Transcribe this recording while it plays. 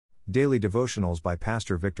Daily Devotionals by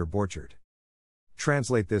Pastor Victor Borchard.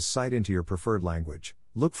 Translate this site into your preferred language.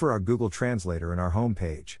 Look for our Google Translator in our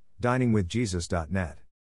homepage, diningwithjesus.net.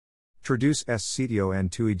 Traduce este sitio en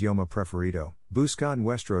tu idioma preferido. Busca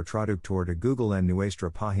nuestro traductor de Google en nuestra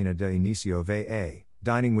página de inicio va,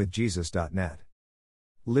 diningwithjesus.net.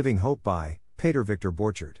 Living Hope by Pater Victor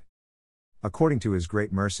Borchard. According to His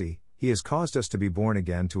great mercy, He has caused us to be born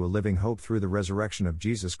again to a living hope through the resurrection of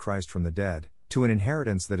Jesus Christ from the dead, to an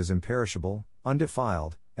inheritance that is imperishable,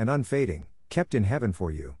 undefiled, and unfading, kept in heaven for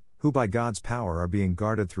you, who by God's power are being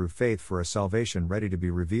guarded through faith for a salvation ready to be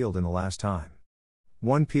revealed in the last time.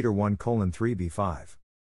 1 Peter 1:3b-5.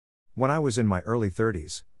 When I was in my early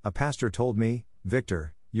 30s, a pastor told me,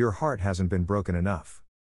 "Victor, your heart hasn't been broken enough.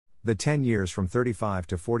 The 10 years from 35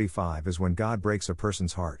 to 45 is when God breaks a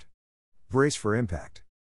person's heart." Brace for impact.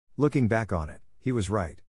 Looking back on it, he was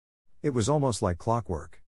right. It was almost like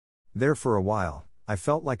clockwork. There for a while, I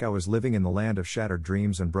felt like I was living in the land of shattered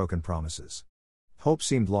dreams and broken promises. Hope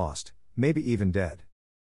seemed lost, maybe even dead.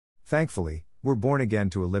 Thankfully, we're born again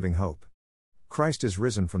to a living hope. Christ is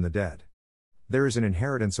risen from the dead. There is an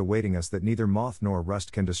inheritance awaiting us that neither moth nor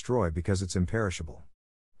rust can destroy because it's imperishable.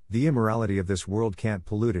 The immorality of this world can't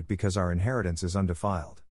pollute it because our inheritance is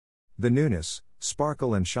undefiled. The newness,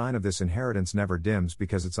 sparkle and shine of this inheritance never dims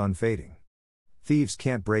because it's unfading. Thieves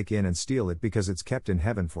can't break in and steal it because it's kept in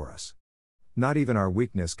heaven for us. Not even our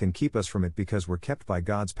weakness can keep us from it because we're kept by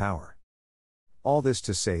God's power. All this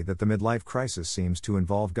to say that the midlife crisis seems to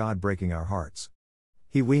involve God breaking our hearts.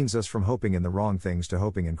 He weans us from hoping in the wrong things to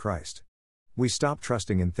hoping in Christ. We stop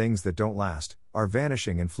trusting in things that don't last, are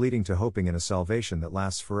vanishing and fleeting, to hoping in a salvation that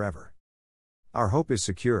lasts forever. Our hope is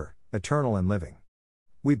secure, eternal and living.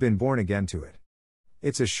 We've been born again to it.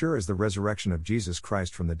 It's as sure as the resurrection of Jesus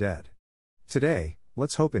Christ from the dead. Today,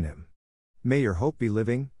 let's hope in Him. May your hope be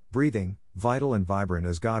living, breathing, vital and vibrant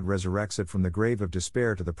as God resurrects it from the grave of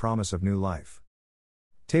despair to the promise of new life.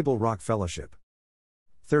 Table Rock Fellowship.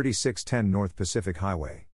 3610 North Pacific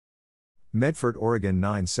Highway, Medford, Oregon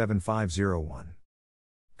 97501.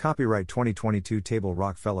 Copyright 2022 Table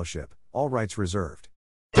Rock Fellowship, all rights reserved.